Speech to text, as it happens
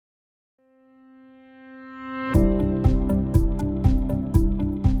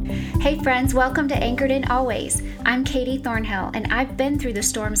Hey friends, welcome to Anchored in Always. I'm Katie Thornhill, and I've been through the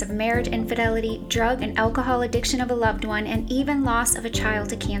storms of marriage infidelity, drug and alcohol addiction of a loved one, and even loss of a child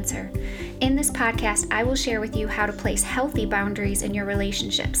to cancer. In this podcast, I will share with you how to place healthy boundaries in your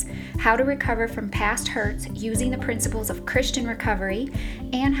relationships, how to recover from past hurts using the principles of Christian recovery,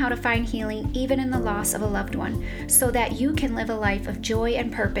 and how to find healing even in the loss of a loved one, so that you can live a life of joy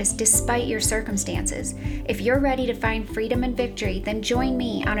and purpose despite your circumstances. If you're ready to find freedom and victory, then join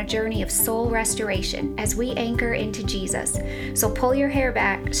me on a journey of soul restoration as we anchor into Jesus. So pull your hair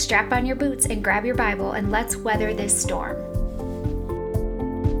back, strap on your boots, and grab your Bible, and let's weather this storm.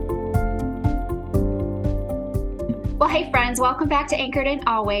 Well, hey friends, welcome back to Anchored in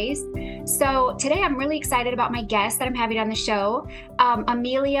Always. So today I'm really excited about my guest that I'm having on the show.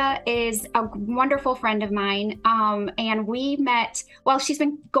 Amelia is a wonderful friend of mine, and we met, well, she's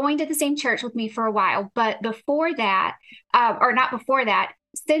been going to the same church with me for a while, but before that, or not before that,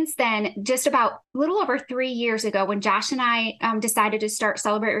 since then, just about a little over 3 years ago, when Josh and I decided to start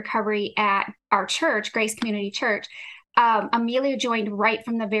Celebrate Recovery at our church, Grace Community Church, Amelia joined right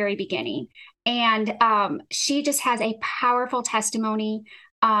from the very beginning. And she just has a powerful testimony.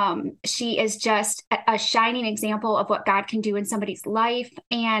 She is just a shining example of what God can do in somebody's life.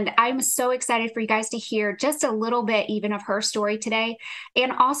 And I'm so excited for you guys to hear just a little bit even of her story today,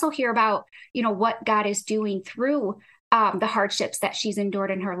 and also hear about, what God is doing through the hardships that she's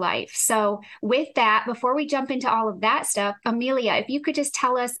endured in her life. So with that, before we jump into all of that stuff, Amelia, if you could just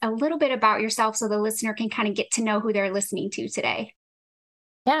tell us a little bit about yourself so the listener can kind of get to know who they're listening to today.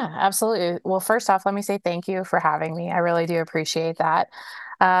 Yeah, absolutely. Well, first off, let me say thank you for having me. I really do appreciate that.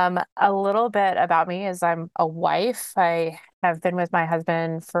 A little bit about me is I'm a wife. I have been with my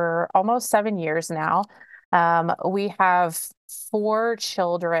husband for almost 7 years now. We have 4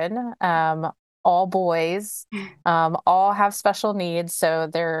 children, all boys, all have special needs. So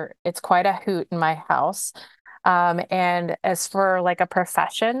it's quite a hoot in my house. And as for like a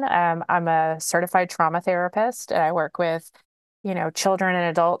profession, I'm a certified trauma therapist, and I work with children and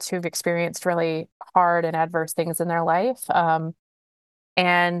adults who've experienced really hard and adverse things in their life.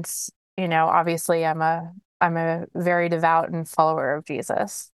 And, obviously I'm a very devout and follower of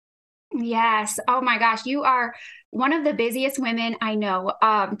Jesus. Yes. Oh my gosh. You are one of the busiest women I know,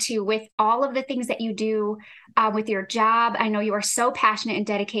 too, with all of the things that you do with your job. I know you are so passionate and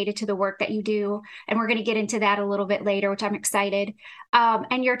dedicated to the work that you do. And we're going to get into that a little bit later, which I'm excited.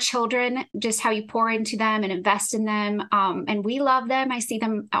 And your children, just how you pour into them and invest in them. And we love them. I see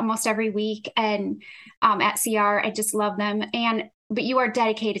them almost every week and at CR. I just love them. But you are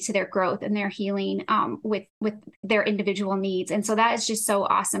dedicated to their growth and their healing with their individual needs. And so that is just so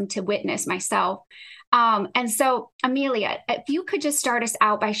awesome to witness myself. And so, Amelia, if you could just start us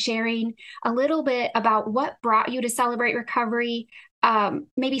out by sharing a little bit about what brought you to Celebrate Recovery,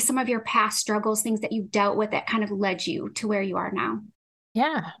 maybe some of your past struggles, things that you've dealt with that kind of led you to where you are now.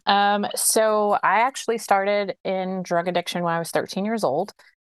 Yeah. So I actually started in drug addiction when I was 13 years old.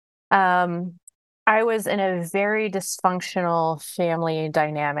 Um, I was in a very dysfunctional family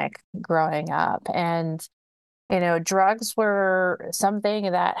dynamic growing up, and drugs were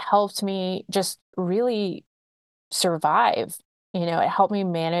something that helped me just really survive. It helped me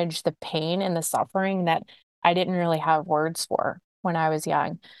manage the pain and the suffering that I didn't really have words for when I was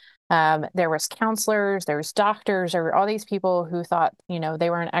young. There was counselors, there was doctors, there were all these people who thought, they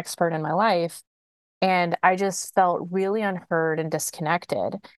were an expert in my life. And I just felt really unheard and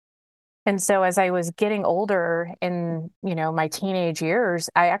disconnected. And so as I was getting older in, my teenage years,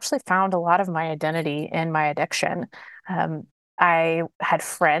 I actually found a lot of my identity in my addiction. Um, I had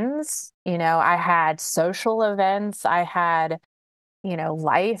friends, I had social events, I had,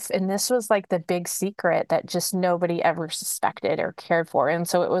 life. And this was like the big secret that just nobody ever suspected or cared for. And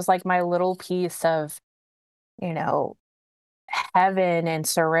so it was like my little piece of, you know, heaven and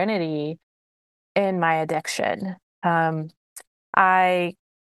serenity in my addiction. I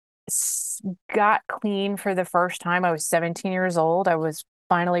got clean for the first time. I was 17 years old. I was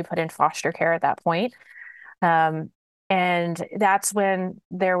finally put in foster care at that point. Um, and that's when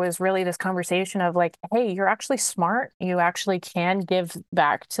there was really this conversation of like, hey, you're actually smart. You actually can give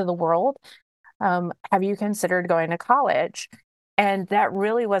back to the world. Have you considered going to college? And that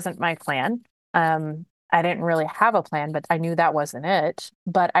really wasn't my plan. I didn't really have a plan, but I knew that wasn't it.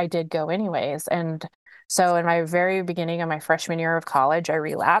 But I did go anyways. And so in my very beginning of my freshman year of college, I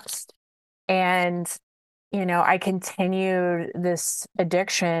relapsed. And, I continued this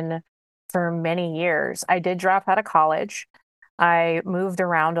addiction for many years. I did drop out of college. I moved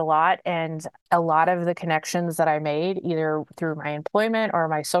around a lot, and a lot of the connections that I made, either through my employment or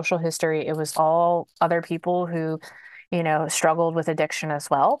my social history, it was all other people who, struggled with addiction as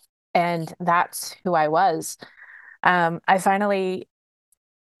well. And that's who I was. I finally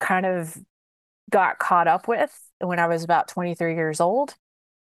kind of got caught up with when I was about 23 years old.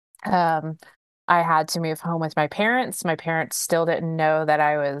 Um, I had to move home with my parents. My parents still didn't know that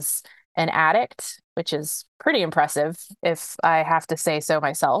I was an addict, which is pretty impressive if I have to say so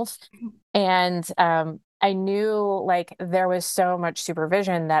myself. And I knew like there was so much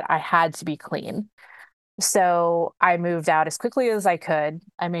supervision that I had to be clean. So I moved out as quickly as I could.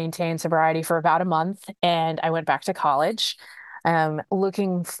 I maintained sobriety for about a month and I went back to college,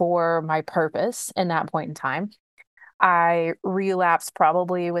 looking for my purpose in that point in time. I relapsed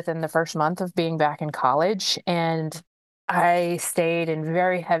probably within the first month of being back in college, and I stayed in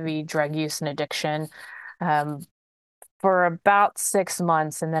very heavy drug use and addiction um, for about 6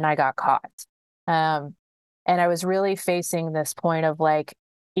 months, and then I got caught. Um, and I was really facing this point of like,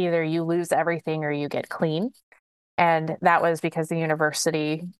 either you lose everything or you get clean. And that was because the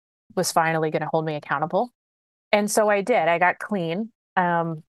university was finally going to hold me accountable. And so I did. I got clean.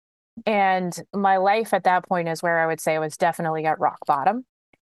 And my life at that point is where I would say I was definitely at rock bottom.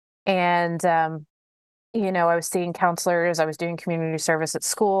 And, I was seeing counselors, I was doing community service at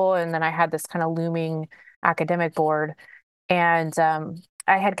school, and then I had this kind of looming academic board. And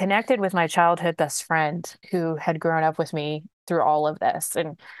I had connected with my childhood best friend who had grown up with me through all of this.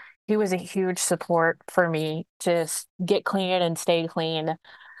 And he was a huge support for me to get clean and stay clean.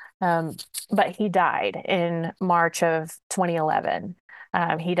 Um, but he died in March of 2011.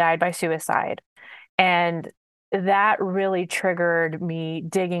 He died by suicide. And that really triggered me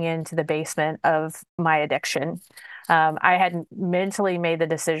digging into the basement of my addiction. I had mentally made the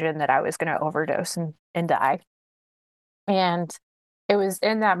decision that I was going to overdose and die. And it was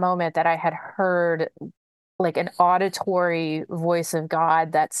in that moment that I had heard like an auditory voice of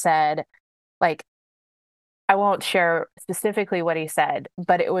God that said, like, I won't share specifically what he said,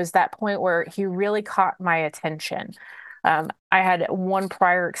 but it was that point where he really caught my attention. I had one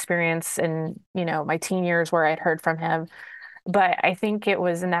prior experience in, my teen years where I'd heard from him, but I think it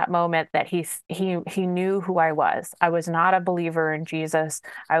was in that moment that he knew who I was. I was not a believer in Jesus.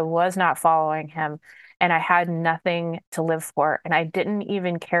 I was not following him, and I had nothing to live for, and I didn't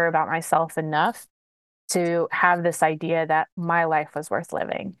even care about myself enough to have this idea that my life was worth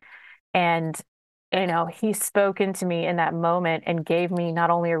living. And, he spoke into me in that moment and gave me not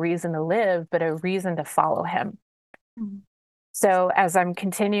only a reason to live, but a reason to follow him. Mhm. So as I'm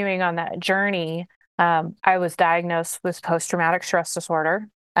continuing on that journey, I was diagnosed with post-traumatic stress disorder.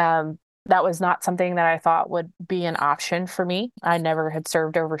 That was not something that I thought would be an option for me. I never had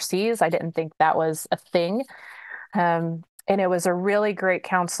served overseas. I didn't think that was a thing. And it was a really great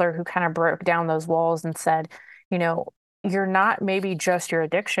counselor who kind of broke down those walls and said, you're not maybe just your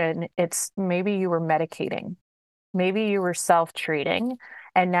addiction, it's maybe you were medicating, maybe you were self-treating.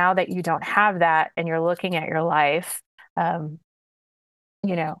 And now that you don't have that and you're looking at your life, um,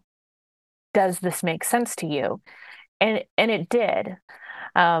 you know, does this make sense to you? And it did.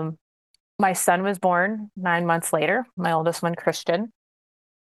 Um, my son was born 9 months later, my oldest one, Christian.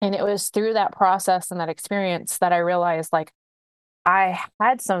 And it was through that process and that experience that I realized like I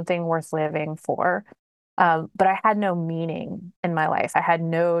had something worth living for, but I had no meaning in my life. I had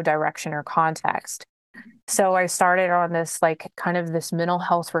no direction or context. So I started on this like kind of this mental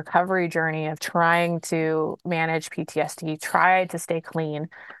health recovery journey of trying to manage PTSD, try to stay clean,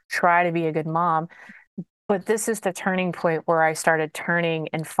 try to be a good mom. But this is the turning point where I started turning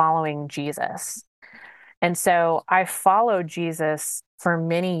and following Jesus. And so I followed Jesus for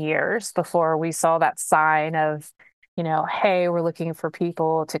many years before we saw that sign of, hey, we're looking for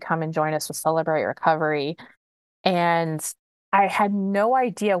people to come and join us with Celebrate Recovery. And I had no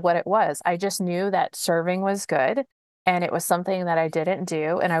idea what it was. I just knew that serving was good and it was something that I didn't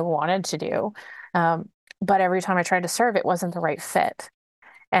do and I wanted to do. Um, but every time I tried to serve, it wasn't the right fit.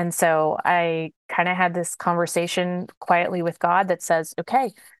 And so I kind of had this conversation quietly with God that says,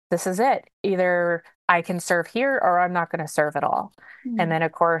 okay, this is it. Either I can serve here or I'm not going to serve at all. And then,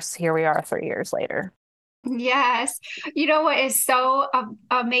 of course, here we are 3 years later. Yes. You know what is so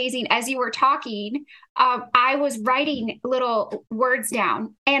amazing? As you were talking, I was writing little words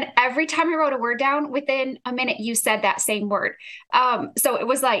down, and every time I wrote a word down, within a minute, you said that same word. So it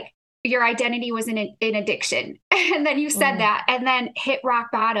was like your identity was in addiction, and then you said Mm. that, and then hit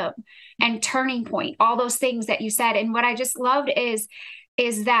rock bottom and turning point, all those things that you said. And what I just loved is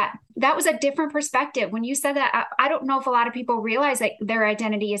that that was a different perspective when you said that. I don't know if a lot of people realize that their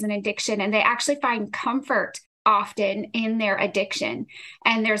identity is an addiction and they actually find comfort often in their addiction,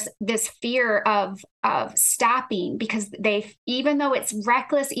 and there's this fear of stopping because they, even though it's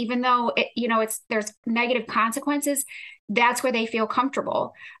reckless, even though it's there's negative consequences, that's where they feel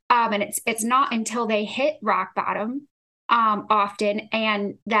comfortable. And it's not until they hit rock bottom often,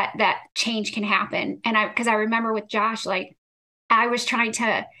 and that change can happen. And because I remember with Josh, like I was trying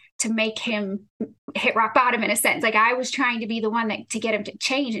to make him hit rock bottom in a sense. Like I was trying to be the one to get him to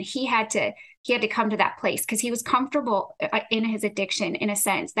change, and he had to come to that place because he was comfortable in his addiction. In a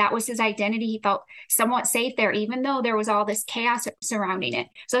sense, that was his identity. He felt somewhat safe there, even though there was all this chaos surrounding it.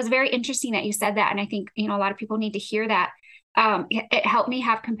 So it's very interesting that you said that, and I think a lot of people need to hear that. It helped me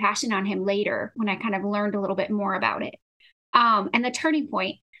have compassion on him later when I kind of learned a little bit more about it. And the turning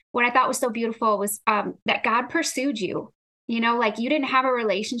point, what I thought was so beautiful was that God pursued you. Like you didn't have a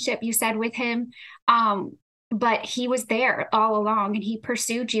relationship, you said, with him, but he was there all along, and he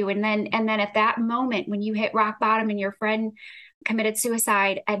pursued you. And then at that moment when you hit rock bottom and your friend committed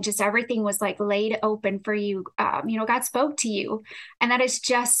suicide and just everything was like laid open for you, God spoke to you. And that is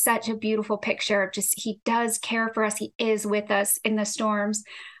just such a beautiful picture of just, he does care for us. He is with us in the storms.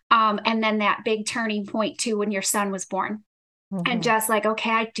 And then that big turning point too, when your son was born. And just like, okay,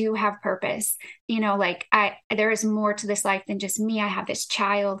 I do have purpose, like there is more to this life than just me. I have this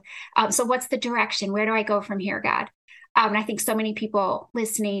child. So what's the direction? Where do I go from here, God? And I think so many people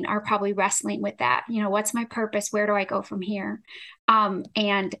listening are probably wrestling with that. What's my purpose? Where do I go from here?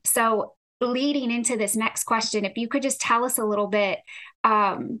 And so leading into this next question, if you could just tell us a little bit,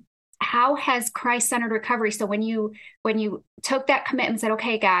 how has Christ-centered recovery? So when you took that commitment and said,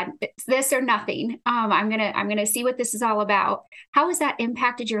 okay, God, it's this or nothing, I'm gonna see what this is all about. How has that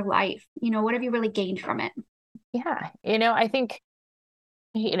impacted your life? What have you really gained from it? Yeah. I think,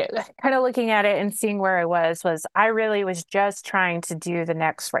 kind of looking at it and seeing where I was I really was just trying to do the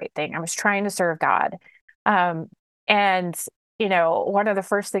next right thing. I was trying to serve God. And one of the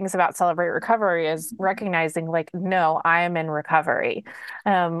first things about Celebrate Recovery is recognizing like, no, I am in recovery.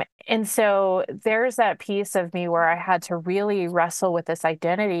 And so there's that piece of me where I had to really wrestle with this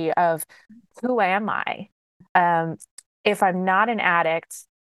identity of who am I? If I'm not an addict,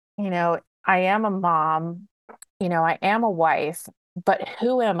 I am a mom, I am a wife, but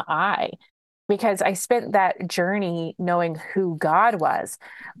who am I? Because I spent that journey knowing who God was,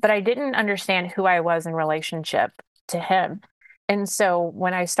 but I didn't understand who I was in relationship to him. And so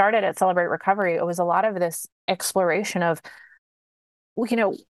when I started at Celebrate Recovery, it was a lot of this exploration of, what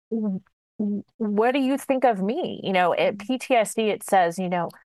do you think of me? At PTSD, it says,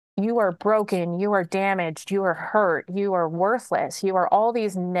 you are broken, you are damaged, you are hurt, you are worthless, you are all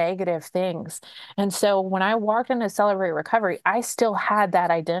these negative things. And so when I walked into Celebrate Recovery, I still had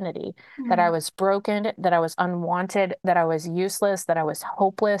that identity that I was broken, that I was unwanted, that I was useless, that I was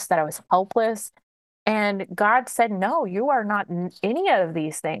hopeless, that I was helpless. And God said, no, you are not any of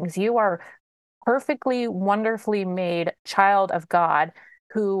these things. You are perfectly, wonderfully made child of God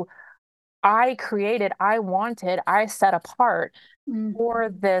who I created, I wanted, I set apart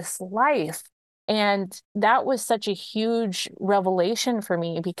for this life. And that was such a huge revelation for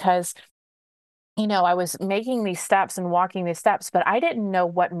me because, I was making these steps and walking these steps, but I didn't know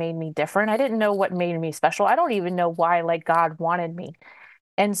what made me different. I didn't know what made me special. I don't even know why, like, God wanted me.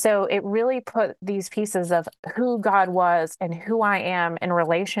 And so it really put these pieces of who God was and who I am in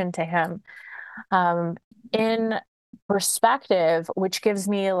relation to him in perspective, which gives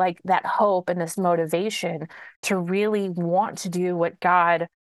me like that hope and this motivation to really want to do what God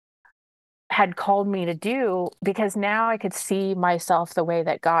had called me to do, because now I could see myself the way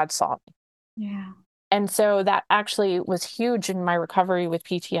that God saw me. Yeah. And so that actually was huge in my recovery with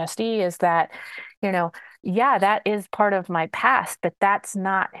PTSD, is that, yeah, that is part of my past, but that's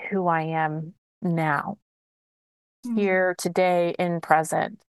not who I am now, here, today, in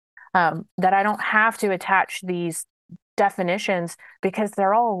present. That I don't have to attach these definitions because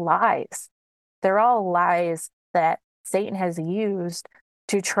they're all lies. They're all lies that Satan has used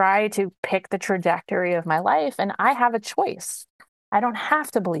to try to pick the trajectory of my life. And I have a choice. I don't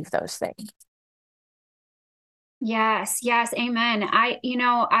have to believe those things. Yes, amen.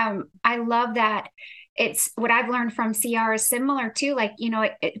 I love that. It's what I've learned from CR is similar too. Like,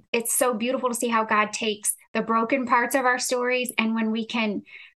 it's so beautiful to see how God takes the broken parts of our stories, and when we can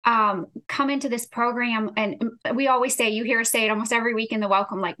come into this program, and we always say, you hear us say it almost every week in the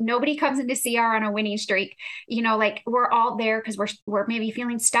welcome, like nobody comes into CR on a winning streak. Like we're all there because we're maybe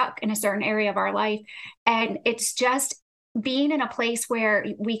feeling stuck in a certain area of our life, and it's just being in a place where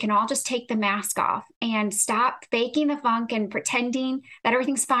we can all just take the mask off and stop faking the funk and pretending that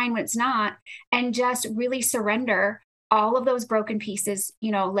everything's fine when it's not, and just really surrender all of those broken pieces,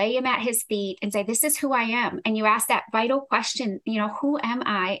 lay him at his feet and say, this is who I am. And you ask that vital question, who am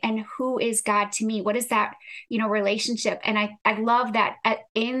I and who is God to me? What is that, relationship? And I love that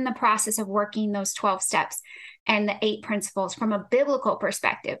in the process of working those 12 steps and the 8 principles from a biblical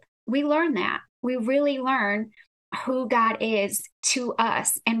perspective, we learn that. We really learn who God is to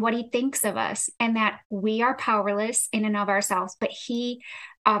us and what he thinks of us, and that we are powerless in and of ourselves, but he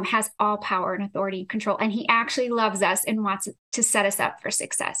has all power and authority and control. And he actually loves us and wants to set us up for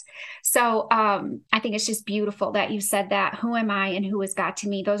success. So I think it's just beautiful that you said that. Who am I and who is God to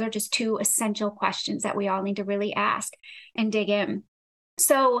me? Those are just 2 essential questions that we all need to really ask and dig in.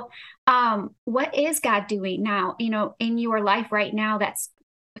 So what is God doing now, in your life right now that's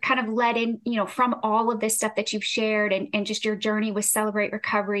kind of led in, from all of this stuff that you've shared and just your journey with Celebrate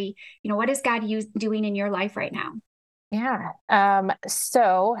Recovery? What is God doing in your life right now? Yeah.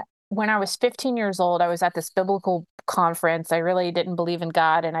 So when I was 15 years old, I was at this biblical conference. I really didn't believe in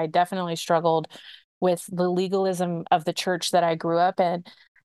God, and I definitely struggled with the legalism of the church that I grew up in.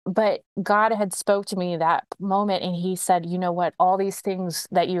 But God had spoke to me that moment, and he said, you know what, all these things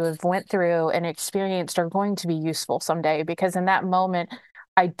that you have went through and experienced are going to be useful someday. Because in that moment,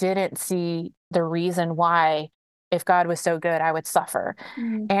 I didn't see the reason why, if God was so good, I would suffer.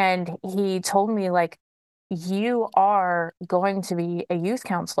 Mm. And he told me, like, you are going to be a youth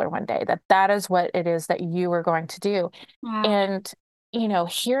counselor one day, that is what it is that you are going to do. Wow. And,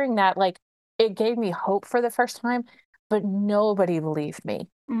 hearing that, like, it gave me hope for the first time, but nobody believed me.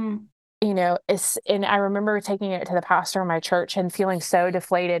 Mm. And I remember taking it to the pastor of my church and feeling so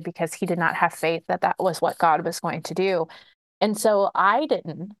deflated because he did not have faith that that was what God was going to do. And so I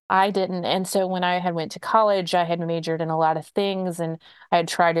didn't. And so when I had went to college, I had majored in a lot of things, and I had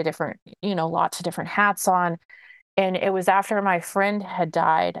tried lots of different hats on. And it was after my friend had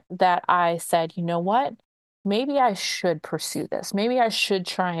died that I said, you know what? Maybe I should pursue this. Maybe I should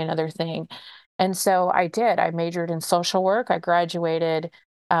try another thing. And so I did. I majored in social work. I graduated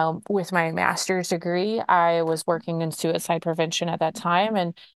with my master's degree. I was working in suicide prevention at that time.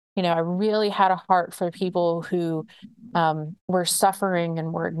 And, I really had a heart for people who were suffering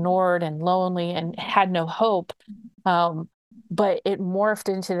and were ignored and lonely and had no hope. But it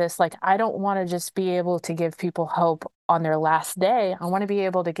morphed into this, like, I don't want to just be able to give people hope on their last day. I want to be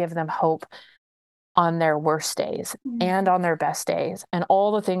able to give them hope on their worst days Mm. and on their best days and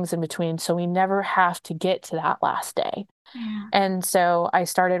all the things in between. So we never have to get to that last day. Yeah. And so I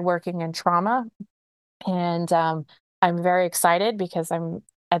started working in trauma, and I'm very excited because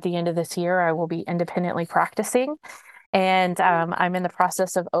at the end of this year, I will be independently practicing. And I'm in the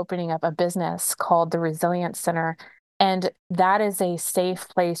process of opening up a business called the Resilience Center. And that is a safe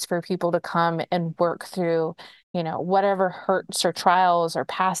place for people to come and work through, whatever hurts or trials or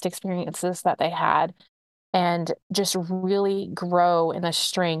past experiences that they had, and just really grow in the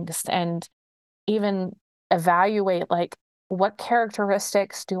strengths and even evaluate, like, what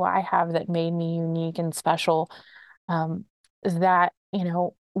characteristics do I have that made me unique and special, that,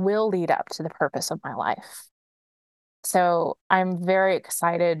 will lead up to the purpose of my life. So I'm very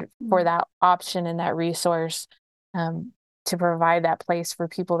excited for Mm. that option and that resource, um, to provide that place for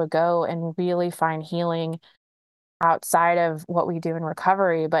people to go and really find healing outside of what we do in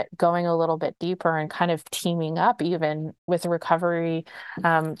recovery, but going a little bit deeper and kind of teaming up even with recovery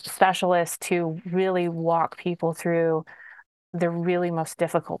specialists to really walk people through the really most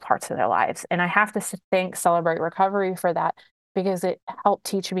difficult parts of their lives. And I have to thank Celebrate Recovery for that, because it helped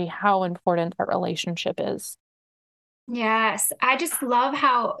teach me how important that relationship is. Yes, I just love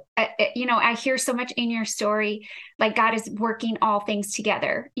how, I hear so much in your story, like God is working all things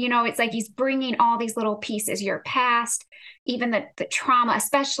together. It's like he's bringing all these little pieces, your past, even the trauma,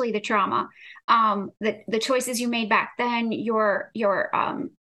 especially the trauma, the choices you made back then, your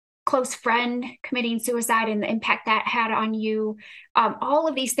close friend committing suicide and the impact that had on you, all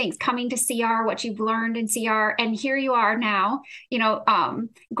of these things coming to CR, what you've learned in CR, and here you are now,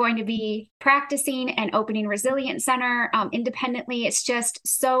 going to be practicing and opening Resilience Center independently. It's just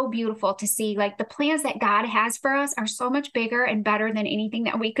so beautiful to see, like, the plans that God has for us are so much bigger and better than anything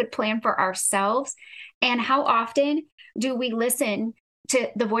that we could plan for ourselves. And how often do we listen to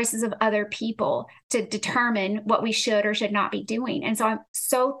the voices of other people to determine what we should or should not be doing? And so I'm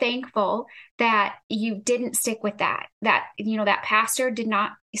so thankful that you didn't stick with that pastor did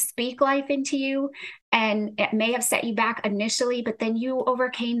not speak life into you, and it may have set you back initially, but then you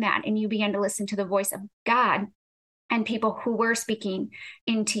overcame that and you began to listen to the voice of God. and people who were speaking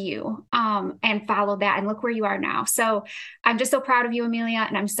into you, and follow that, and look where you are now. So I'm just so proud of you, Amelia,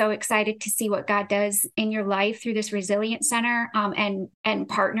 and I'm so excited to see what God does in your life through this Resilience Center, and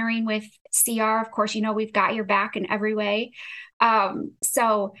partnering with CR. Of course, we've got your back in every way.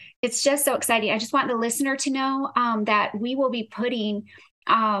 So it's just so exciting. I just want the listener to know that we will be putting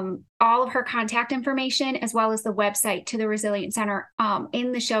all of her contact information as well as the website to the Resilience Center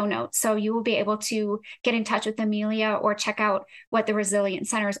in the show notes. So you will be able to get in touch with Amelia or check out what the Resilience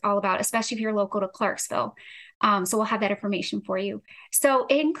Center is all about, especially if you're local to Clarksville. So we'll have that information for you. So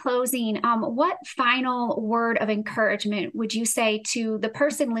in closing, what final word of encouragement would you say to the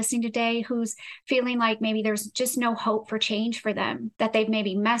person listening today who's feeling like maybe there's just no hope for change for them, that they've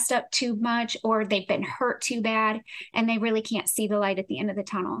maybe messed up too much or they've been hurt too bad and they really can't see the light at the end of the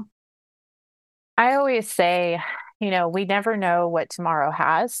tunnel? I always say, we never know what tomorrow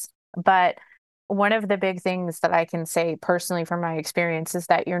has, but one of the big things that I can say personally from my experience is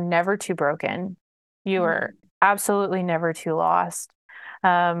that you're never too broken. You are absolutely never too lost.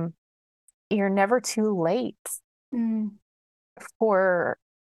 You're never too late for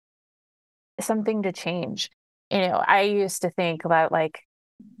something to change. I used to think that like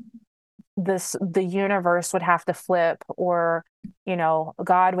the universe would have to flip, or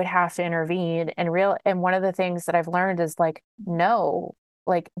God would have to intervene, and one of the things that I've learned is like, no,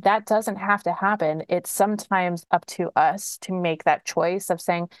 like that doesn't have to happen. It's sometimes up to us to make that choice of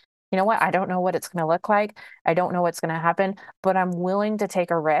saying, you know what, I don't know what it's going to look like. I don't know what's going to happen, but I'm willing to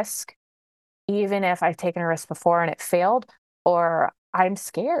take a risk, even if I've taken a risk before and it failed, or I'm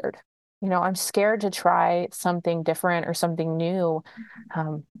scared. I'm scared to try something different or something new.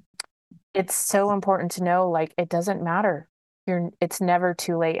 It's so important to know, like, it doesn't matter. It's never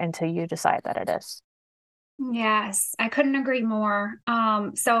too late until you decide that it is. Yes, I couldn't agree more.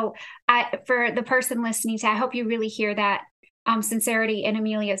 So for the person listening to, I hope you really hear that sincerity in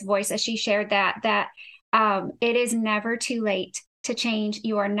Amelia's voice as she shared that it is never too late to change.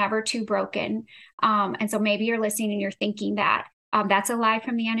 You are never too broken. And so maybe you're listening and you're thinking that that's a lie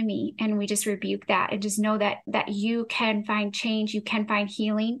from the enemy, and we just rebuke that and just know that you can find change, you can find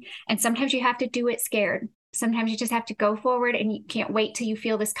healing, and sometimes you have to do it scared. Sometimes you just have to go forward, and you can't wait till you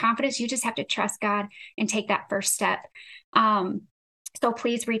feel this confidence. You just have to trust God and take that first step. So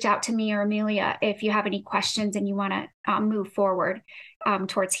please reach out to me or Amelia if you have any questions and you want to move forward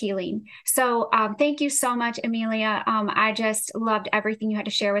towards healing. So thank you so much, Amelia. I just loved everything you had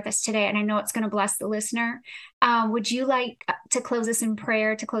to share with us today, and I know it's going to bless the listener. Would you like to close us in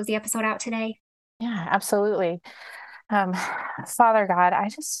prayer to close the episode out today? Yeah, absolutely. Father God, I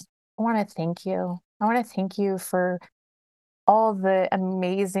just want to thank you. I want to thank you for all the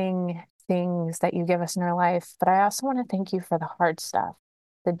amazing things that you give us in our life, but I also want to thank you for the hard stuff,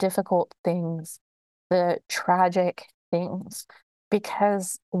 the difficult things, the tragic things,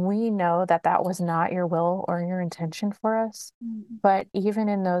 because we know that that was not your will or your intention for us. Mm-hmm. But even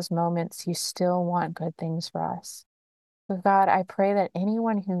in those moments, you still want good things for us. So God, I pray that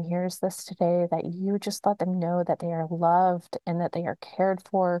anyone who hears this today, that you just let them know that they are loved and that they are cared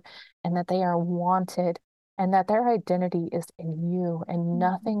for and that they are wanted, and that their identity is in you and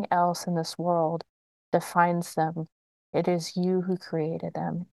nothing else in this world defines them. It is you who created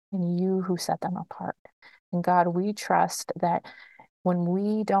them and you who set them apart. And God, we trust that when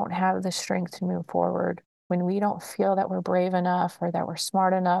we don't have the strength to move forward, when we don't feel that we're brave enough or that we're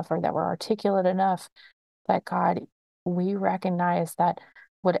smart enough or that we're articulate enough, that God, we recognize that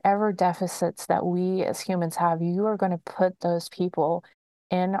whatever deficits that we as humans have, you are going to put those people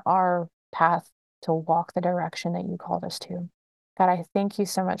in our path to walk the direction that you called us to. God, I thank you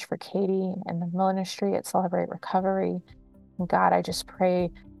so much for Katie and the ministry at Celebrate Recovery. And God, I just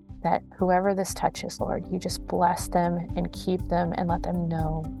pray that whoever this touches, Lord, you just bless them and keep them and let them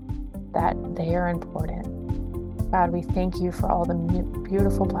know that they are important. God, we thank you for all the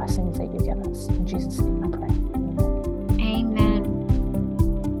beautiful blessings that you give us. In Jesus' name I pray. Amen.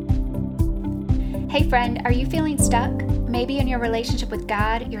 Hey friend, are you feeling stuck? Maybe in your relationship with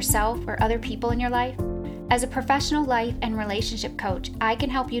God, yourself, or other people in your life? As a professional life and relationship coach, I can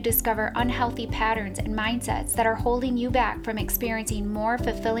help you discover unhealthy patterns and mindsets that are holding you back from experiencing more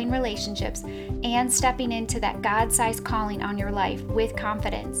fulfilling relationships and stepping into that God-sized calling on your life with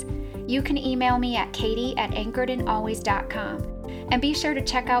confidence. You can email me at katie@anchoredinalways.com. And be sure to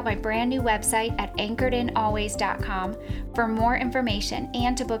check out my brand new website at anchoredinalways.com for more information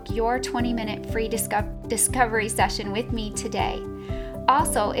and to book your 20-minute free discovery session with me today.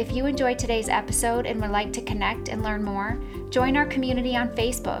 Also, if you enjoyed today's episode and would like to connect and learn more, join our community on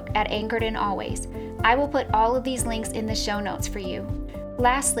Facebook at Anchored in Always. I will put all of these links in the show notes for you.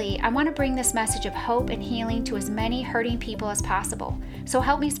 Lastly, I want to bring this message of hope and healing to as many hurting people as possible. So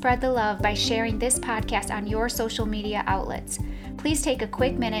help me spread the love by sharing this podcast on your social media outlets. Please take a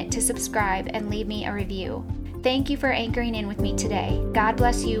quick minute to subscribe and leave me a review. Thank you for anchoring in with me today. God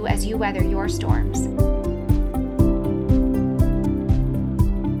bless you as you weather your storms.